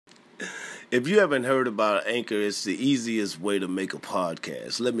If you haven't heard about Anchor, it's the easiest way to make a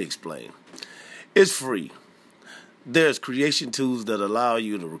podcast. Let me explain. It's free. There's creation tools that allow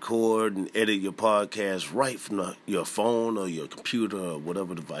you to record and edit your podcast right from your phone or your computer or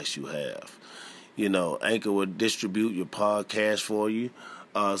whatever device you have. You know, Anchor will distribute your podcast for you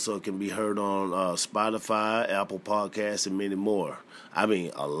so it can be heard on Spotify, Apple Podcasts, and many more. I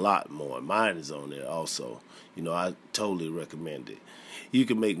mean, a lot more. Mine is on there also. You know, I totally recommend it. You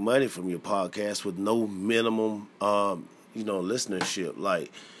can make money from your podcast with no minimum, listenership.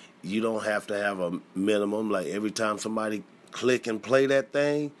 Like, you don't have to have a minimum. Like, every time somebody click and play that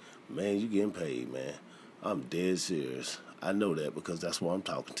thing, man, you getting paid, man. I'm dead serious. I know that because that's why I'm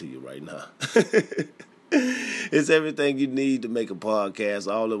talking to you right now. It's everything you need to make a podcast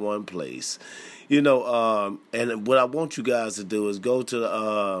all in one place. You know, and what I want you guys to do is go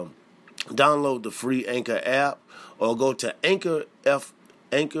to download the free Anchor app or go to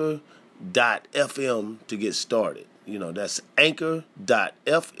anchor.fm to get started. You know, that's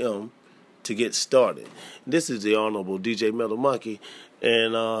anchor.fm to get started. This is the Honorable DJ Metal Monkey,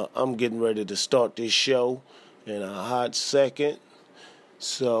 and I'm getting ready to start this show in a hot second.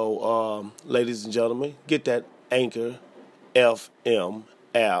 So, ladies and gentlemen, get that Anchor FM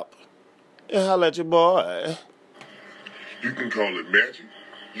app and holla at your boy. You can call it magic,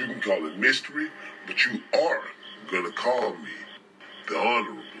 you can call it mystery, but you are going to call me the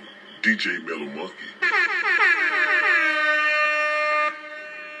Honorable DJ Metal Monkey.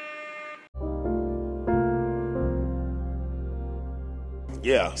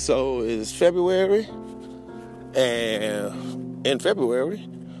 Yeah, so it's February, and in February,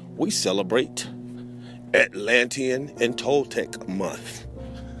 we celebrate Atlantean and Toltec month.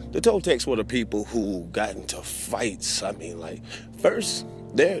 The Toltecs were the people who got into fights. I mean, like, first,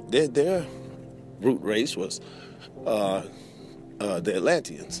 their root race was the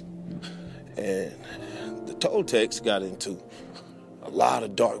Atlanteans. And the Toltecs got into a lot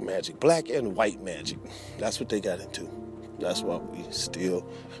of dark magic, black and white magic. That's what they got into. That's why we still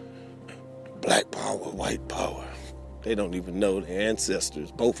black power, white power. They don't even know their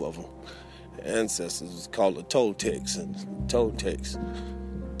ancestors, both of them. Their ancestors was called the Toltecs, and the Toltecs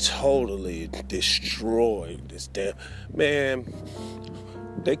totally destroyed this damn... Man,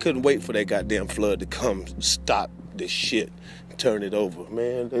 they couldn't wait for that goddamn flood to come stop this shit, turn it over.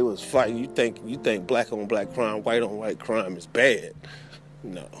 Man, they was fighting. You think black on black crime, white on white crime is bad.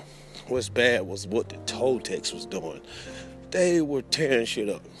 No. What's bad was what the Toltecs was doing. They were tearing shit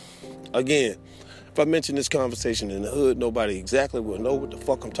up. Again, if I mention this conversation in the hood, nobody exactly will know what the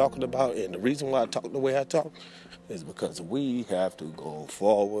fuck I'm talking about. And the reason why I talk the way I talk is because we have to go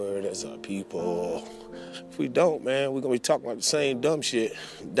forward as a people. If we don't, man, we're going to be talking about the same dumb shit,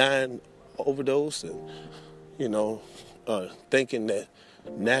 dying overdose and, thinking that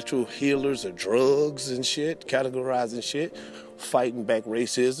natural healers are drugs and shit, categorizing shit, fighting back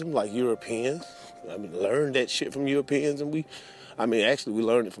racism like Europeans. I mean, learned that shit from Europeans, and we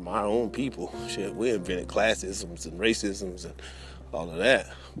learned it from our own people. Shit, we invented classisms and racisms and all of that.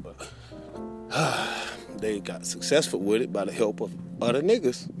 But they got successful with it by the help of other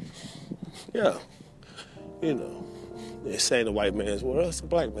niggas. Yeah. You know, this ain't a white man's world, it's a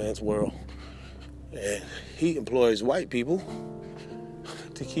black man's world. And he employs white people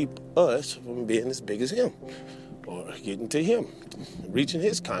to keep us from being as big as him or getting to him, reaching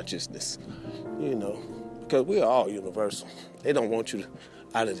his consciousness. You know, because we are all universal. They don't want you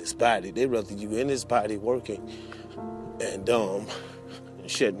out of this body. They'd rather you in this body working and dumb and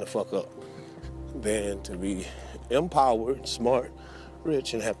shutting the fuck up than to be empowered, smart,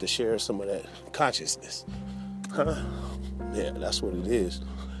 rich, and have to share some of that consciousness. Huh? Yeah, that's what it is.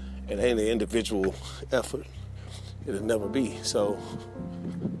 It ain't an individual effort. It'll never be. So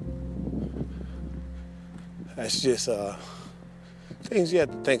that's just things you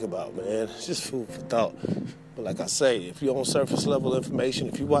have to think about, man. It's just food for thought. But like I say, if you're on surface level information,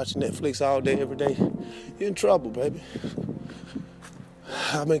 if you're watching Netflix all day, every day, you're in trouble, baby.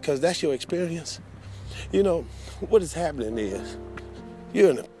 I mean, because that's your experience. You know, what is happening is you're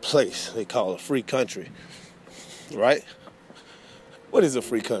in a place they call a free country, right? What is a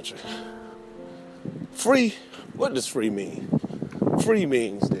free country? Free? What does free mean? Free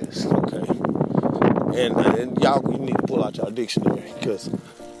means this, okay? And y'all, you need to pull out y'all dictionary because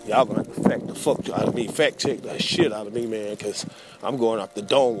y'all gonna have to fact the fuck out of me, fact check the shit out of me, man, because I'm going off the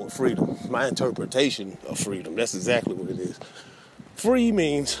dome with freedom. My interpretation of freedom, that's exactly what it is. Free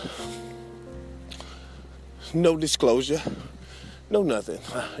means no disclosure, no nothing.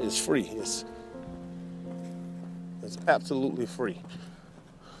 It's free. It's absolutely free.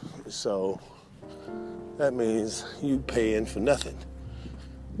 So that means you paying for nothing.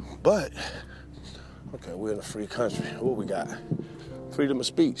 But, okay, we're in a free country. What we got? Freedom of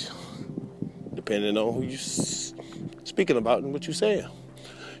speech. Depending on who you speaking about and what you're saying.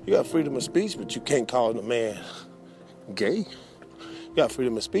 You got freedom of speech, but you can't call a man gay. You got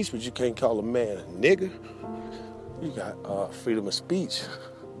freedom of speech, but you can't call a man a nigger. You got freedom of speech.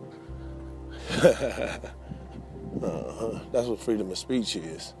 That's what freedom of speech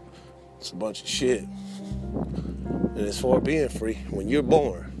is. It's a bunch of shit. And it's for being free. When you're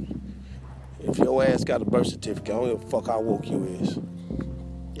born, if your ass got a birth certificate, I don't give a fuck how woke you is.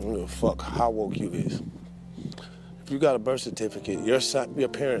 I don't give a fuck how woke you is. If you got a birth certificate, your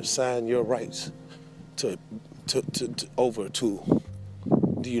parents signed your rights to over to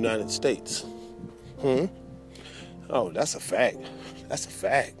the United States. Oh, that's a fact. That's a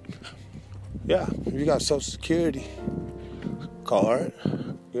fact. Yeah, if you got a Social Security card,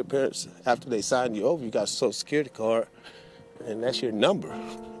 your parents, after they signed you over, you got a Social Security card, and that's your number.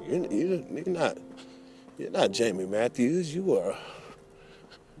 You're not Jamie Matthews. You are,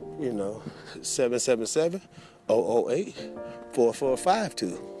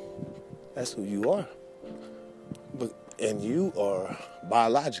 777-008-4452. That's who you are. And you are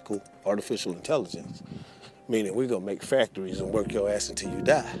biological artificial intelligence, meaning we're going to make factories and work your ass until you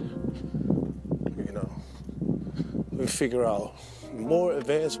die. We figure out more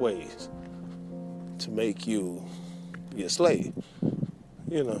advanced ways to make you be a slave.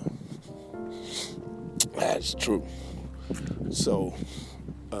 That's true. So,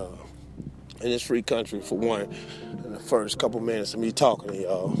 in this free country, for one, in the first couple minutes of me talking to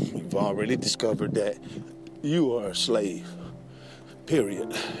y'all, you've already discovered that you are a slave,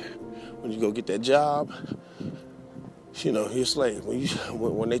 period. When you go get that job, you're a slave.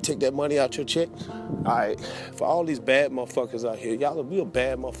 When they take that money out your check, all right, for all these bad motherfuckers out here, y'all be a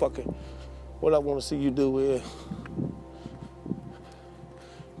bad motherfucker. What I want to see you do is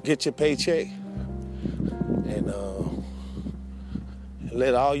get your paycheck and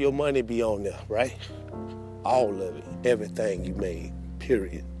let all your money be on there, right? All of it, everything you made,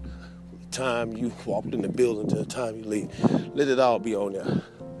 period. From the time you walked in the building to the time you leave, let it all be on there.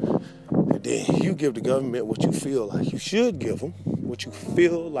 And then you give the government what you feel like you should give them, what you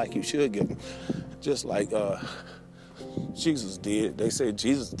feel like you should give them. Just like Jesus did. They say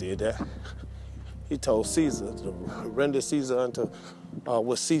Jesus did that. He told Caesar to render Caesar unto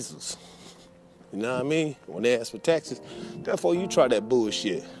what's Caesar's. You know what I mean? When they ask for taxes. Therefore, you try that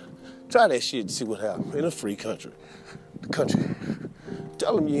bullshit. Try that shit to see what happens in a free country. The country.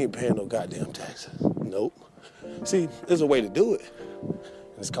 Tell them you ain't paying no goddamn taxes. Nope. See, there's a way to do it.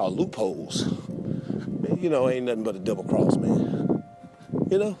 It's called loopholes. Man, ain't nothing but a double cross, man.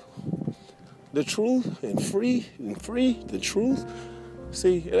 The truth and free, the truth.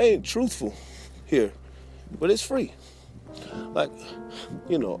 See, it ain't truthful here, but it's free. Like,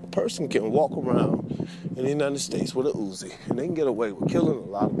 a person can walk around in the United States with a Uzi, and they can get away with killing a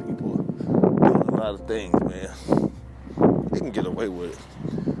lot of people, doing a lot of things, man. They can get away with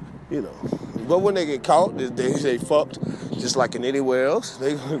it, But when they get caught, they fucked, just like in anywhere else.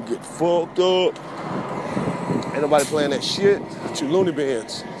 They gonna get fucked up. Ain't nobody playing that shit. It's your loony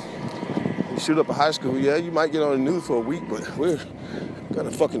bins. You shoot up a high school, yeah, you might get on the news for a week, but we're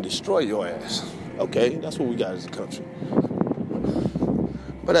gonna fucking destroy your ass. Okay, that's what we got as a country.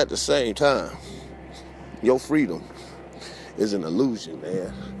 But at the same time, your freedom is an illusion,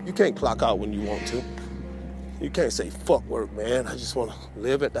 man. You can't clock out when you want to. You can't say, fuck work, man. I just want to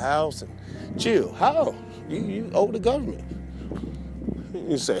live at the house and chill. How? You owe the government.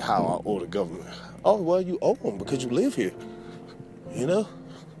 You say, how I owe the government? Oh, well, you owe them because you live here.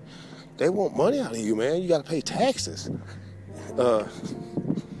 They want money out of you, man. You got to pay taxes.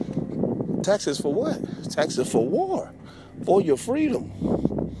 Taxes for what? Taxes for war. For your freedom.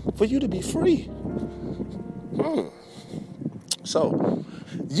 For you to be free. So,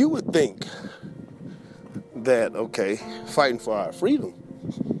 you would think that, okay, fighting for our freedom.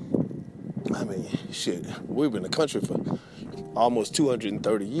 I mean, shit, we've been a country for almost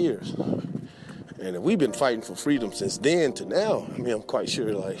 230 years. And if we've been fighting for freedom since then to now, I mean, I'm quite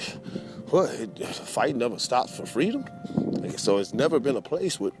sure, fight never stops for freedom? So it's never been a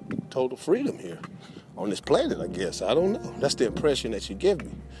place with total freedom here on this planet, I guess. I don't know. That's the impression that you give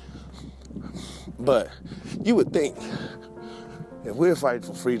me. But you would think if we're fighting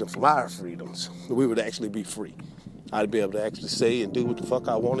for freedom, from our freedoms, we would actually be free. I'd be able to actually say and do what the fuck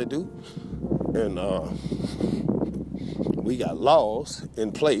I want to do. And we got laws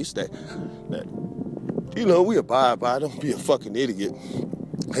in place that we abide by them. Be a fucking idiot.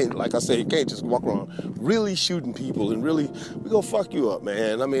 And like I said, you can't just walk around really shooting people and really, we gonna fuck you up,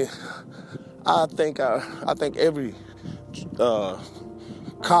 man. I mean, I think every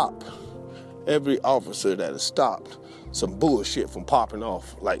cop, every officer that has stopped some bullshit from popping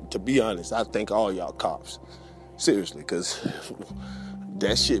off. Like, to be honest, I thank all y'all cops. Seriously, because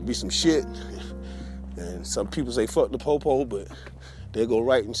that shit be some shit. And some people say fuck the popo, but they go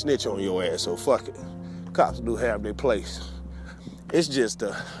right and snitch on your ass, so fuck it. Cops do have their place. It's just,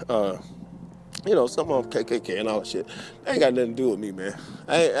 some of them KKK and all that shit. They ain't got nothing to do with me, man.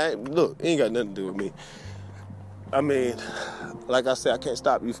 Look, it ain't got nothing to do with me. I mean, like I said, I can't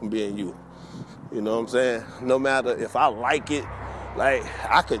stop you from being you. You know what I'm saying? No matter if I like it, like,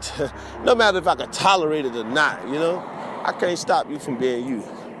 no matter if I could tolerate it or not, I can't stop you from being you.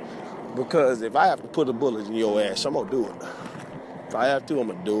 Because if I have to put a bullet in your ass, I'm going to do it. If I have to, I'm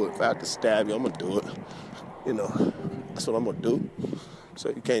going to do it. If I have to stab you, I'm going to do it. That's what I'm going to do. So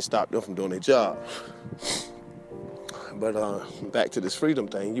you can't stop them from doing their job. But back to this freedom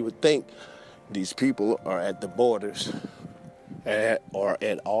thing, you would think these people are at the borders, or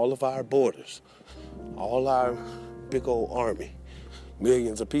at all of our borders, all our big old army,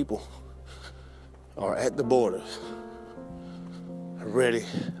 millions of people are at the borders, ready,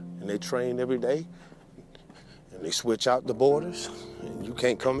 and they train every day, and they switch out the borders, and you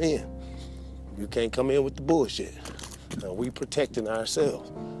can't come in. You can't come in with the bullshit. Now, we protecting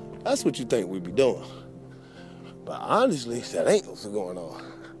ourselves. That's what you think we be doing. But honestly, that ain't what's going on.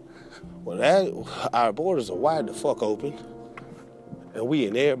 Well, our borders are wide the fuck open, and we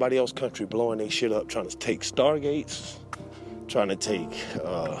in everybody else's country blowing their shit up, trying to take stargates, trying to take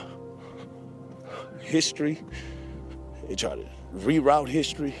history, they try to reroute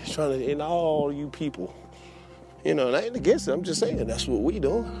history, and all you people, and I ain't against it, I'm just saying that's what we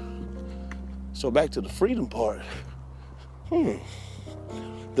doing. So back to the freedom part.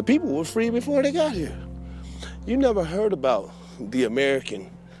 The people were free before they got here. You never heard about the American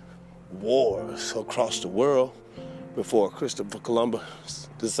wars across the world before Christopher Columbus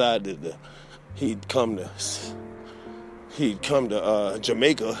decided that he'd come to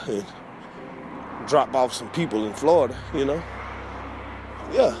Jamaica and drop off some people in Florida,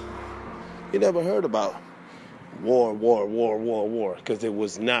 Yeah. You never heard about war, because it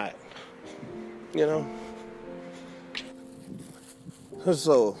was not,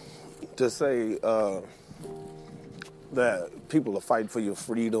 So, to say that people are fighting for your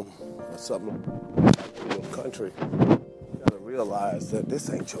freedom or something, for your country, you gotta realize that this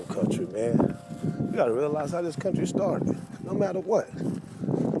ain't your country, man. You gotta realize how this country started, no matter what.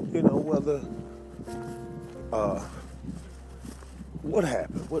 Whether, what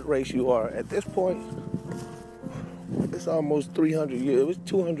happened, what race you are. At this point, it's almost 300 years, it was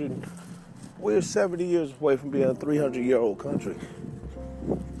 200, we're 70 years away from being a 300-year-old country.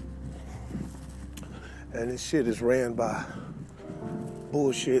 And this shit is ran by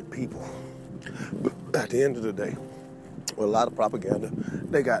bullshit people. At the end of the day, with a lot of propaganda,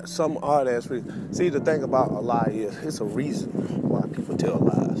 they got some odd-ass reason. See, the thing about a lie is, it's a reason why people tell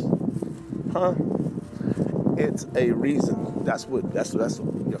lies. It's a reason. That's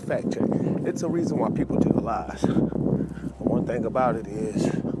your fact check. It's a reason why people tell lies. One thing about it is,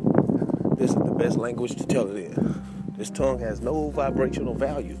 this is the best language to tell it in. This tongue has no vibrational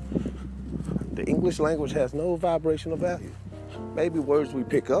value. The English language has no vibrational value. Maybe words we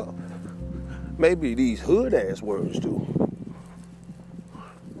pick up. Maybe these hood-ass words do.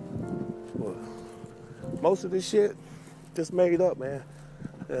 But most of this shit just made up, man.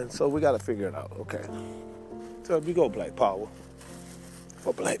 And so we got to figure it out, okay? So if we go black power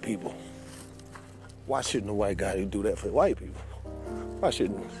for black people, why shouldn't a white guy do that for white people? Why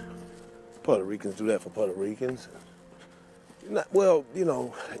shouldn't Puerto Ricans do that for Puerto Ricans? Well,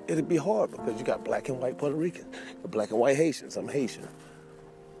 it'd be hard because you got black and white Puerto Ricans, black and white Haitians. I'm Haitian.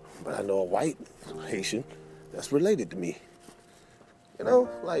 But I know a white Haitian that's related to me.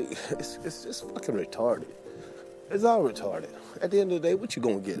 It's just fucking retarded. It's all retarded. At the end of the day, what you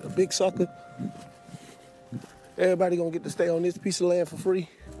gonna get? A big sucker? Everybody gonna get to stay on this piece of land for free?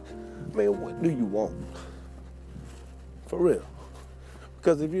 I mean, what do you want? For real.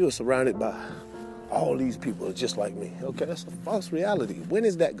 Because if you were surrounded by all these people are just like me, okay, that's a false reality. When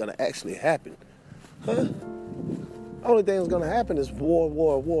is that gonna actually happen? Only thing that's gonna happen is war.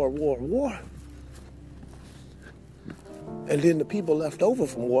 And then the people left over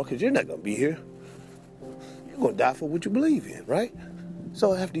from war, because you're not gonna be here, you're gonna die for what you believe in, right?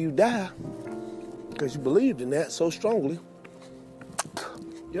 So after you die, because you believed in that so strongly,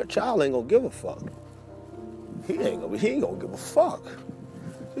 your child ain't gonna give a fuck. He ain't gonna give a fuck.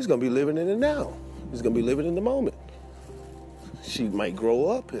 He's gonna be living in the now. He's gonna be living in the moment. She might grow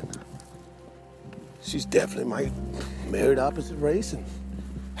up and she's definitely might marry the opposite race and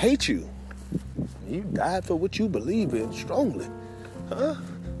hate you. You died for what you believe in strongly.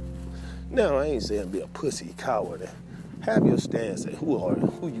 Now, I ain't saying be a pussy coward. Have your stance at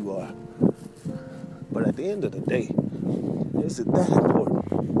who you are. But at the end of the day, is it that important?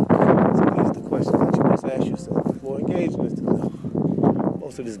 So here's the question that you must ask yourself before engaging with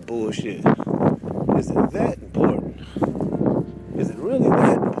most of this bullshit. Is it that important? Is it really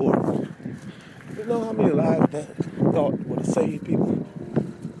that important? You know how many lives that thought would have saved people?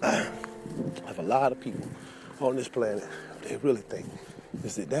 I have a lot of people on this planet. They really think,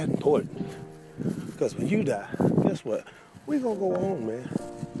 is it that important? Because when you die, guess what? We're going to go on, man.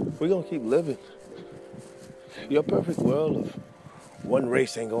 We're going to keep living. Your perfect world of one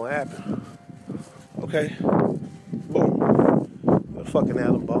race ain't going to happen. Okay? Boom. The fucking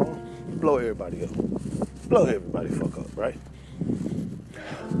atom bomb. Blow everybody up. Blow everybody fuck up, right?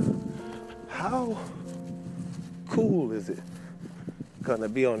 How cool is it gonna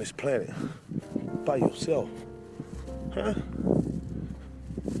be on this planet by yourself? Huh?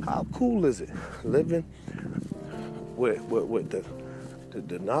 How cool is it living with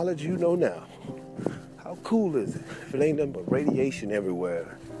the knowledge you know now? How cool is it if it ain't nothing but radiation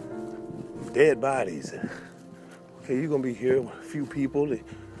everywhere, dead bodies? Okay, you're gonna be here with a few people that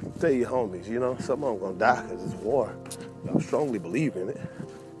say your homies, you know, some of them gonna die because it's war. Y'all strongly believe in it.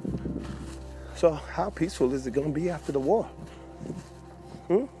 So how peaceful is it gonna be after the war?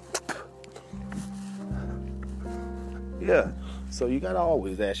 Yeah, so you gotta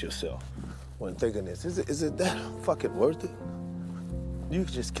always ask yourself when thinking this, is it that fucking worth it? You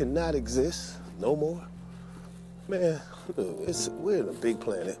just cannot exist no more? Man, we're in a big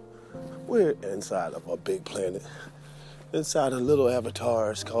planet. We're inside of a big planet. Inside of little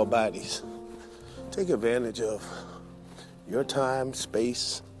avatars called bodies. Take advantage of your time,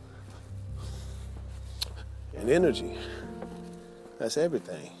 space, and energy. That's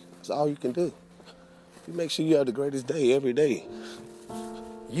everything. That's all you can do. You make sure you have the greatest day every day.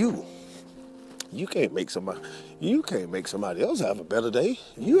 You can't make somebody else have a better day.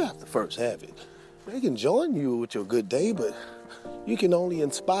 You have to first have it. They can join you with your good day, but you can only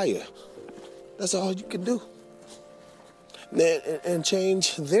inspire. That's all you can do. And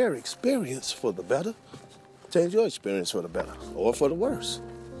change their experience for the better. Change your experience for the better or for the worse.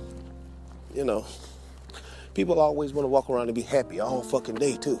 You know, people always want to walk around and be happy all fucking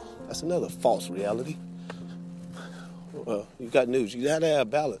day too. That's another false reality. Well, you got news. You gotta have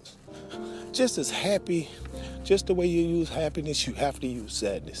balance. Just as happy, just the way you use happiness, you have to use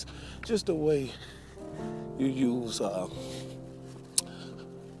sadness. Just the way you use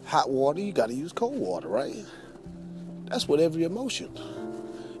hot water, you gotta use cold water, right? That's what every emotion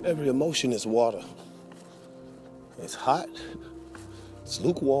is water. It's hot, it's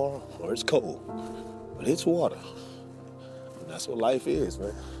lukewarm, or it's cold. But it's water. And that's what life is,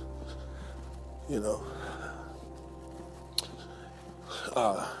 man. You know.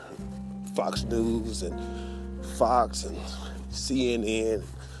 Fox News and Fox and CNN,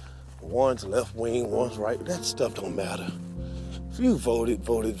 one's left wing, one's right. That stuff don't matter. If you voted,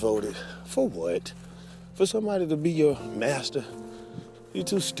 for what? For somebody to be your master? You're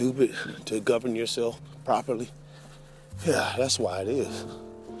too stupid to govern yourself properly. Yeah, that's why it is.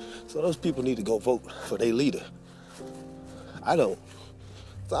 So those people need to go vote for their leader. I don't.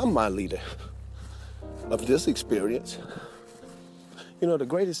 So I'm my leader of this experience. You know, the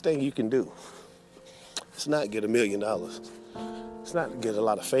greatest thing you can do is not get $1 million. It's not to get a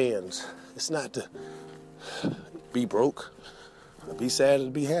lot of fans. It's not to be broke, or be sad,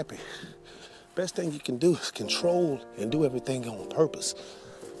 or be happy. Best thing you can do is control and do everything on purpose.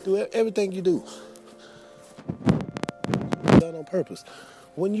 Do everything you do done on purpose.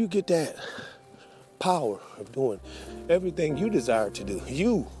 When you get that power of doing everything you desire to do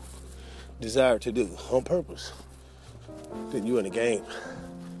on purpose, then you in the game.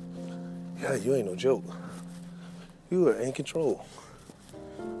 Yeah, you ain't no joke. You are in control.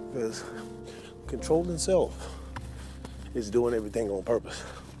 Because controlling self is doing everything on purpose.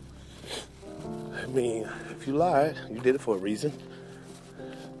 I mean, if you lied, you did it for a reason.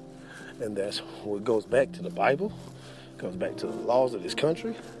 And that's what goes back to the Bible, goes back to the laws of this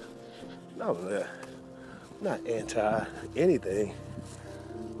country. No, I'm not anti anything.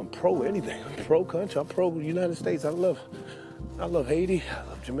 I'm pro anything. I'm pro country. I'm pro United States. I love Haiti. I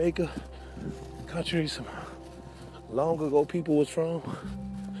love Jamaica. Countries long ago people was from.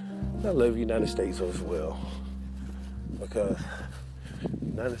 I love United States as well. Because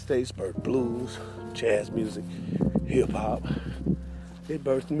United States birthed blues, jazz music, hip hop. It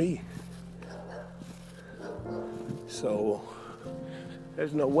birthed me. So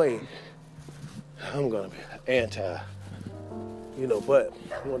there's no way I'm gonna be anti. But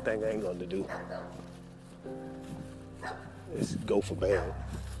one thing I ain't gonna do is go for bad.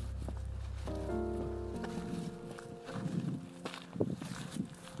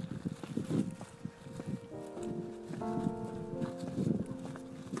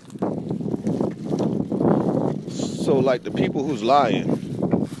 So, like, the people who's lying,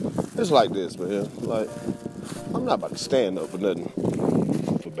 it's like this, man. Like, I'm not about to stand up for nothing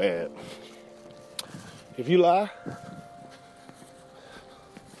for bad. If you lie,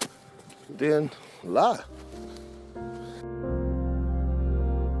 then lie.